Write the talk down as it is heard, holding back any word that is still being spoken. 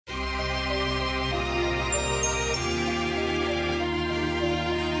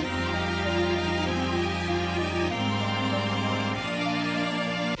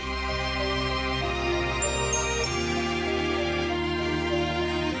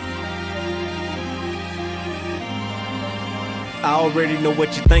I already know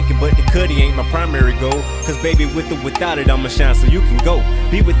what you're thinking, but the cutty ain't my primary goal. Cause baby, with or without it, I'ma shine so you can go.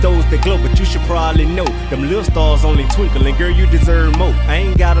 Be with those that glow, but you should probably know them little stars only twinkle, and girl, you deserve more. I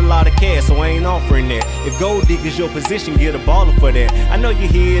ain't got a lot of cash, so I ain't offering that. If gold digger's your position, get a baller for that. I know you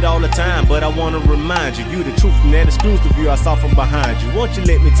hear it all the time, but I wanna remind you, you the truth from that exclusive view I saw from behind you. Won't you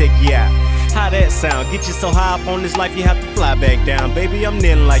let me take you out? How that sound? Get you so high up on this life you have to fly back down. Baby, I'm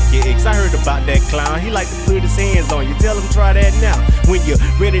kneeling like your ex. I heard about that clown. He like to put his hands on you. Tell him try that now. When you're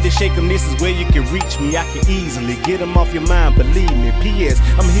ready to shake him, this is where you can reach me. I can easily get him off your mind, believe me. P.S.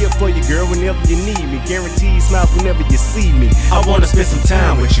 I'm here for you, girl, whenever you need me. Guaranteed smiles whenever you see me. I wanna spend some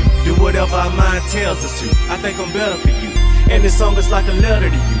time with you. Do whatever our mind tells us to. I think I'm better for you. And this song is like a letter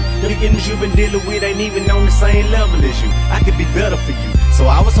to you. The beginnings you've been dealing with ain't even on the same level as you. I could be better for you. So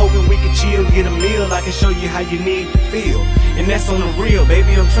I was hoping we could chill, get a meal. I can show you how you need to feel. And that's on the real,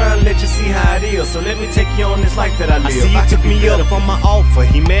 baby. I'm trying to let you see how it is. So let me take you on this life that I live. I see you took me up on my offer.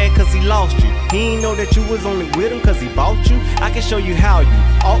 He mad cause he lost you. He ain't know that you was only with him cause he bought you. I can show you how you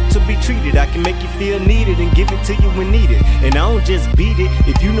ought to be treated. I can make you feel needed and give it to you when needed. And I don't just beat it.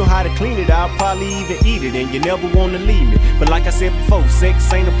 If you know how to clean it, I'll probably even eat it. And you never wanna leave me. But like I said before,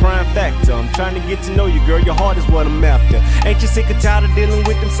 sex ain't a prime factor. I'm trying to get to know you, girl. Your heart is what I'm after. Ain't you sick or tired of dealing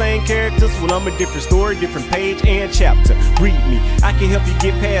with them same characters? Well, I'm a different story, different page and chapter. Read me, I can help you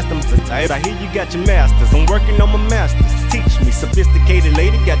get past them. I hear you got your masters. I'm working on my masters. Teach me, sophisticated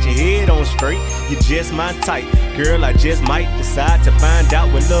lady, got your head on straight. You're just my type, girl. I just might decide to find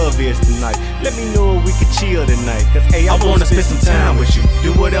out what love is tonight. Let me know if we could chill tonight. Cause hey, I wanna spend some time with you.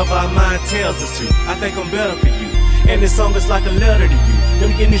 Do whatever our mind tells us to. I think I'm better for you. And this song is like a letter to you.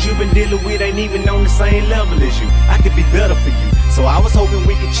 Them beginnings you've been dealing with ain't even on the same level as you. I could be better for you. So I was hoping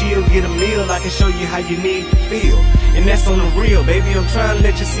we could chill, get a meal. I can show you how you need to feel. And that's on the real, baby. I'm trying to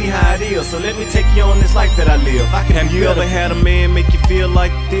let you see how it is. So let me take you on this life that I live. I can have you ever had a man make you feel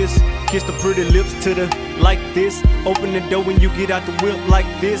like this? Kiss the pretty lips to the like this. Open the door when you get out the whip like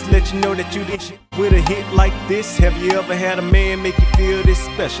this. Let you know that you did shit with a hit like this. Have you ever had a man make you feel this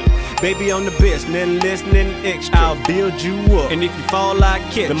special? Baby, I'm the best, nothing less, nothing extra. I'll build you up, and if you fall, I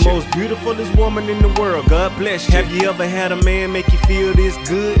catch the most beautifulest woman in the world. God bless you. Have you ever had a man make you feel this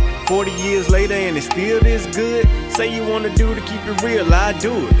good? 40 years later and it's still this good? Say you wanna do to keep it real, I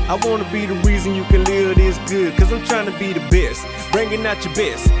do it. I wanna be the reason you can live this good. Cause I'm trying to be the best, bringing out your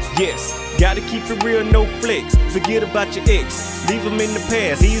best, yes. Gotta keep it real, no flex. Forget about your ex, leave him in the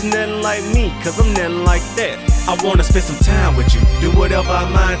past. He's nothing like me, cause I'm nothing like that. I wanna spend some time with you. Do whatever our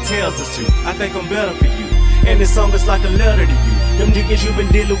mind tells us to. I think I'm better for you. And this song is like a letter to you. Them niggas you've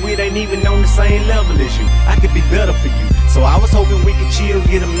been dealing with ain't even on the same level as you. I could be better for you. So I was hoping we could chill,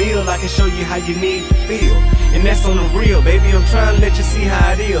 get a meal. I can show you how you need to feel. And that's on the real, baby. I'm trying to let you see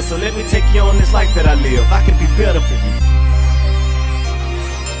how it is. So let me take you on this life that I live. I could be better for you.